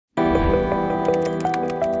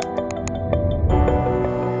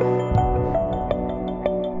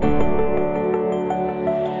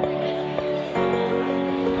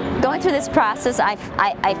this process,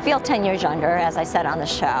 I feel 10 years younger, as I said on the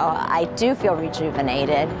show. I do feel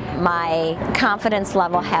rejuvenated. My confidence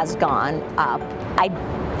level has gone up. I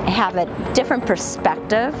have a different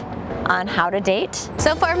perspective on how to date.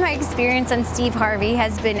 So far, my experience on Steve Harvey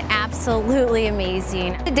has been absolutely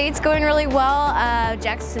amazing. The date's going really well.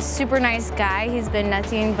 Jack's a super nice guy. He's been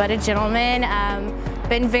nothing but a gentleman.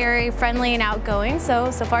 Been very friendly and outgoing,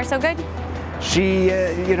 so far so good. She,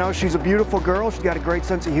 you know, she's a beautiful girl. She's got a great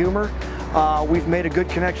sense of humor. We've made a good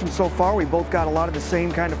connection so far. We both got a lot of the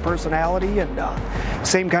same kind of personality and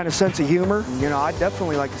same kind of sense of humor. You know, I'd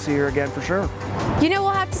definitely like to see her again for sure. You know,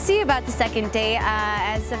 we'll have to see about the second date.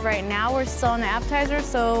 As of right now, we're still on the appetizer,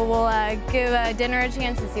 so we'll give dinner a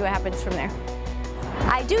chance and see what happens from there.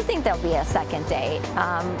 I do think there'll be a second date.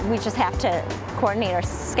 We just have to coordinate our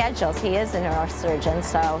schedules. He is a neurosurgeon,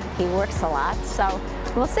 so he works a lot, so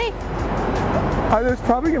we'll see. There's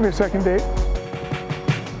probably going to be a second date.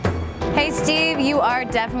 Hey Steve, you are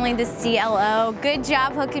definitely the CLO. Good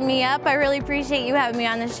job hooking me up. I really appreciate you having me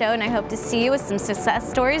on the show, and I hope to see you with some success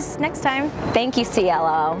stories next time. Thank you,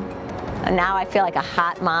 CLO. And now I feel like a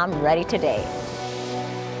hot mom ready to date.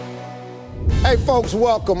 Hey folks,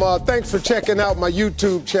 welcome. Thanks for checking out my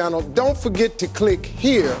YouTube channel. Don't forget to click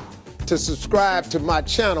here to subscribe to my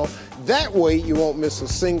channel. That way you won't miss a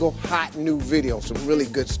single hot new video, some really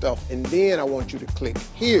good stuff. And then I want you to click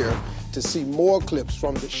here to see more clips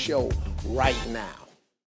from the show right now.